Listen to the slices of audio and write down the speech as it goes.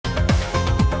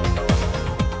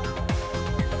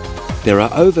There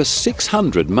are over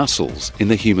 600 muscles in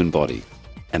the human body,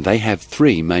 and they have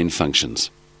three main functions: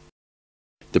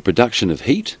 the production of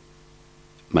heat,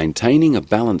 maintaining a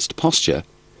balanced posture,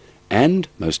 and,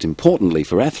 most importantly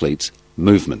for athletes,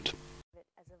 movement.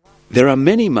 There are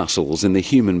many muscles in the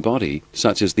human body,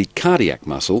 such as the cardiac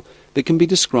muscle, that can be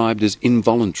described as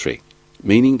involuntary,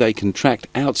 meaning they contract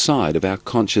outside of our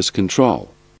conscious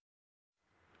control.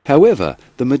 However,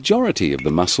 the majority of the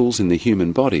muscles in the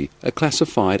human body are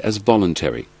classified as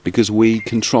voluntary because we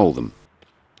control them.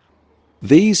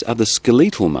 These are the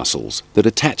skeletal muscles that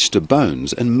attach to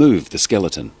bones and move the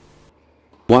skeleton.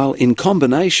 While in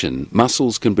combination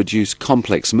muscles can produce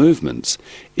complex movements,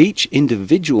 each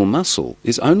individual muscle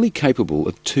is only capable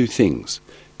of two things: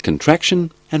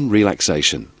 contraction and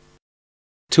relaxation.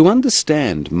 To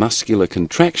understand muscular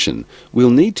contraction, we'll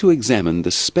need to examine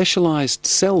the specialized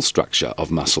cell structure of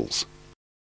muscles.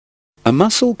 A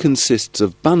muscle consists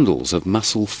of bundles of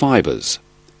muscle fibers,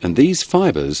 and these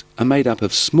fibers are made up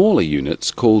of smaller units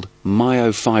called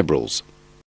myofibrils.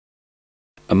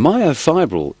 A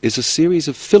myofibril is a series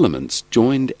of filaments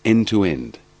joined end to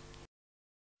end.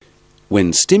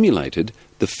 When stimulated,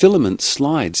 the filament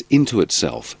slides into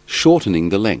itself, shortening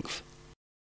the length.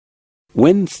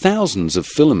 When thousands of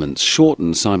filaments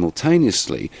shorten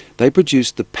simultaneously, they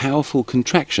produce the powerful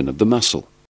contraction of the muscle.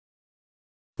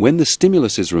 When the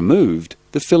stimulus is removed,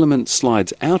 the filament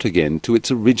slides out again to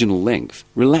its original length,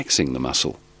 relaxing the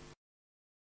muscle.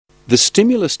 The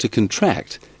stimulus to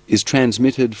contract is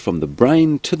transmitted from the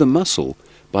brain to the muscle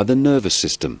by the nervous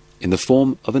system in the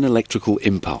form of an electrical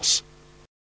impulse.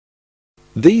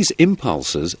 These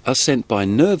impulses are sent by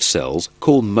nerve cells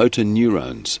called motor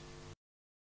neurons.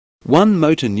 One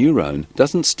motor neuron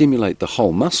doesn't stimulate the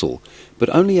whole muscle,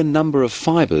 but only a number of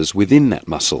fibers within that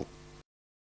muscle.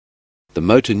 The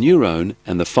motor neuron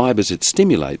and the fibers it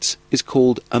stimulates is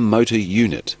called a motor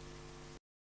unit.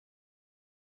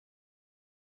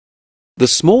 The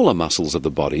smaller muscles of the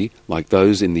body, like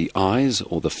those in the eyes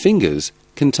or the fingers,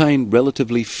 contain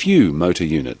relatively few motor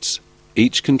units,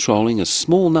 each controlling a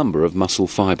small number of muscle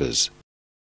fibers.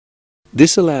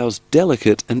 This allows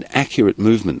delicate and accurate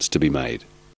movements to be made.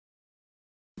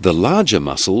 The larger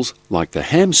muscles, like the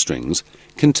hamstrings,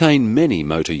 contain many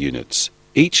motor units,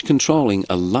 each controlling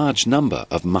a large number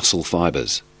of muscle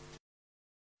fibers.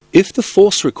 If the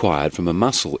force required from a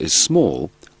muscle is small,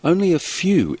 only a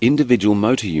few individual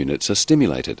motor units are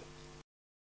stimulated.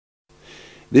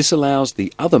 This allows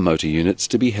the other motor units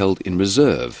to be held in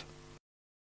reserve.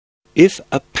 If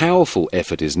a powerful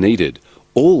effort is needed,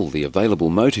 all the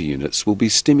available motor units will be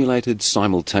stimulated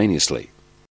simultaneously.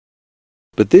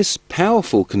 But this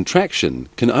powerful contraction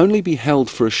can only be held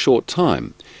for a short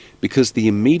time because the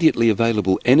immediately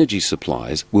available energy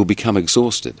supplies will become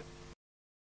exhausted.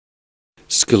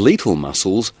 Skeletal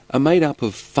muscles are made up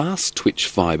of fast-twitch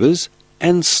fibers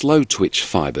and slow-twitch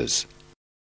fibers.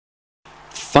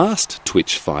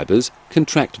 Fast-twitch fibers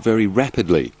contract very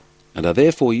rapidly and are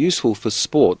therefore useful for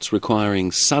sports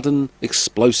requiring sudden,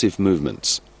 explosive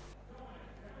movements.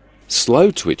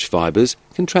 Slow-twitch fibers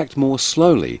contract more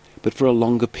slowly but for a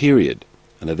longer period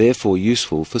and are therefore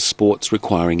useful for sports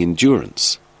requiring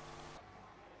endurance.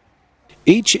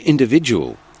 Each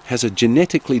individual has a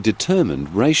genetically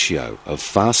determined ratio of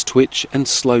fast-twitch and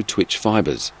slow-twitch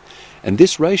fibers, and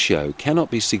this ratio cannot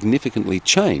be significantly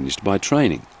changed by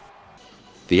training.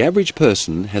 The average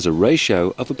person has a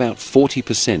ratio of about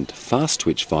 40%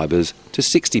 fast-twitch fibers to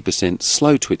 60%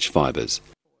 slow-twitch fibers,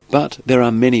 but there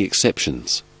are many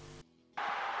exceptions.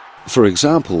 For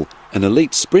example, an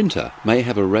elite sprinter may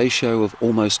have a ratio of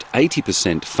almost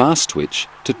 80% fast-twitch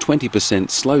to 20%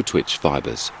 slow-twitch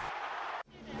fibers,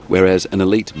 whereas an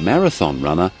elite marathon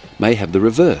runner may have the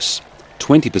reverse,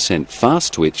 20%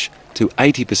 fast-twitch to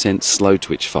 80%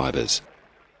 slow-twitch fibers.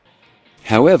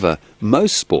 However,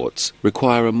 most sports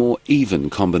require a more even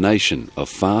combination of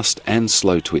fast and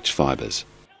slow-twitch fibers.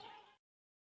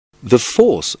 The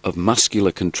force of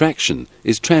muscular contraction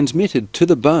is transmitted to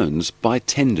the bones by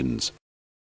tendons.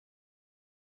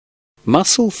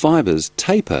 Muscle fibers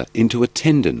taper into a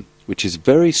tendon, which is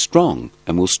very strong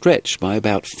and will stretch by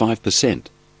about 5%.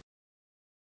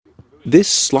 This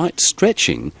slight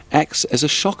stretching acts as a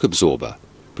shock absorber,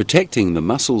 protecting the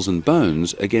muscles and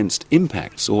bones against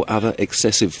impacts or other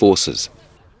excessive forces.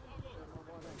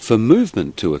 For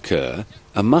movement to occur,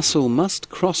 a muscle must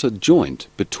cross a joint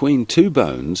between two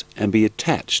bones and be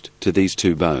attached to these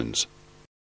two bones.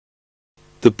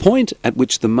 The point at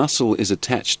which the muscle is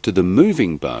attached to the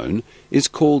moving bone is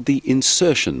called the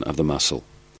insertion of the muscle,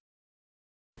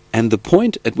 and the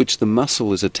point at which the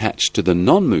muscle is attached to the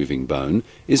non-moving bone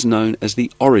is known as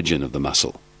the origin of the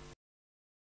muscle.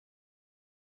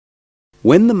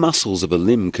 When the muscles of a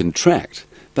limb contract,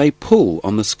 they pull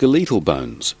on the skeletal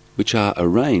bones, which are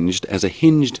arranged as a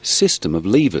hinged system of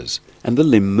levers, and the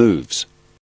limb moves.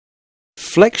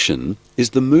 Flexion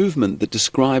is the movement that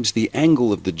describes the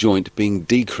angle of the joint being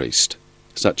decreased,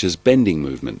 such as bending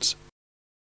movements.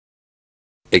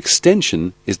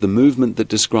 Extension is the movement that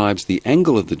describes the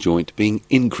angle of the joint being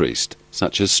increased,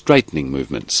 such as straightening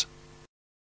movements.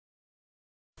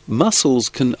 Muscles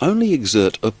can only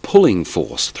exert a pulling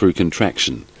force through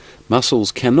contraction.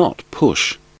 Muscles cannot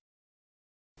push.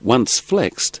 Once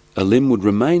flexed, a limb would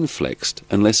remain flexed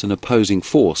unless an opposing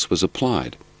force was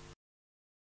applied.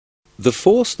 The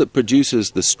force that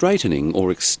produces the straightening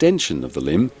or extension of the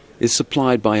limb is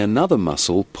supplied by another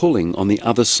muscle pulling on the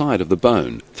other side of the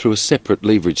bone through a separate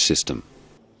leverage system.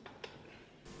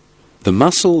 The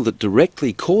muscle that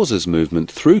directly causes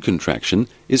movement through contraction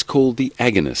is called the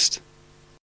agonist.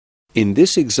 In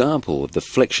this example of the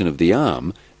flexion of the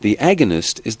arm, the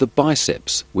agonist is the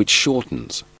biceps, which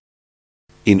shortens.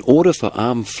 In order for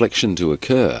arm flexion to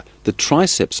occur, the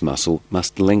triceps muscle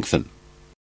must lengthen.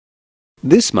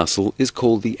 This muscle is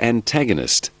called the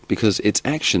antagonist because its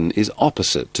action is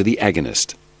opposite to the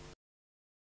agonist.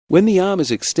 When the arm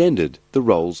is extended, the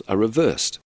roles are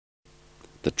reversed.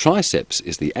 The triceps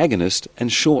is the agonist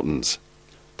and shortens.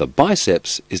 The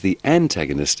biceps is the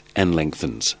antagonist and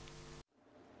lengthens.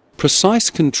 Precise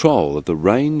control of the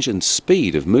range and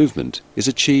speed of movement is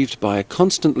achieved by a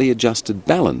constantly adjusted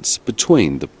balance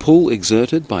between the pull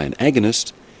exerted by an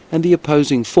agonist and the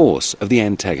opposing force of the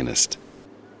antagonist.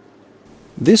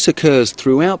 This occurs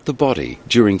throughout the body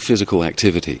during physical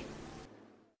activity.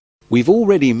 We've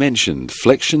already mentioned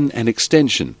flexion and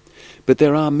extension, but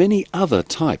there are many other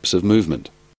types of movement.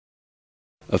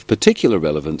 Of particular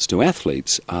relevance to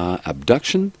athletes are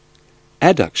abduction,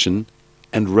 adduction,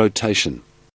 and rotation.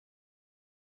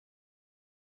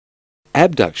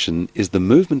 Abduction is the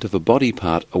movement of a body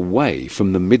part away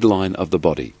from the midline of the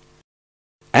body.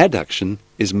 Adduction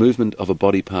is movement of a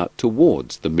body part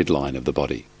towards the midline of the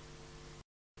body.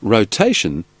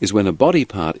 Rotation is when a body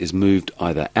part is moved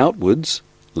either outwards,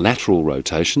 lateral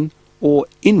rotation, or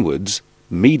inwards,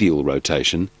 medial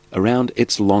rotation, around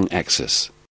its long axis.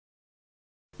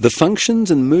 The functions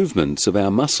and movements of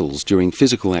our muscles during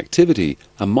physical activity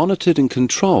are monitored and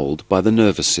controlled by the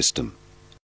nervous system.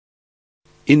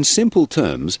 In simple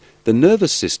terms, the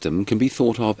nervous system can be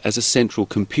thought of as a central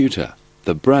computer,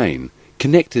 the brain,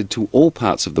 connected to all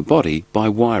parts of the body by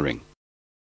wiring.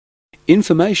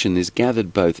 Information is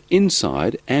gathered both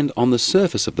inside and on the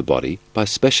surface of the body by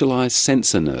specialized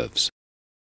sensor nerves.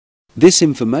 This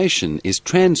information is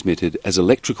transmitted as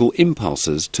electrical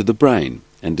impulses to the brain,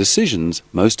 and decisions,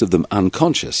 most of them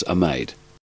unconscious, are made.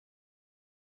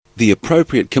 The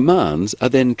appropriate commands are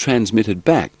then transmitted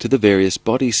back to the various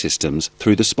body systems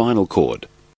through the spinal cord.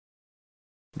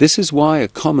 This is why a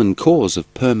common cause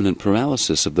of permanent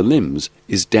paralysis of the limbs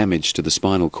is damage to the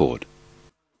spinal cord.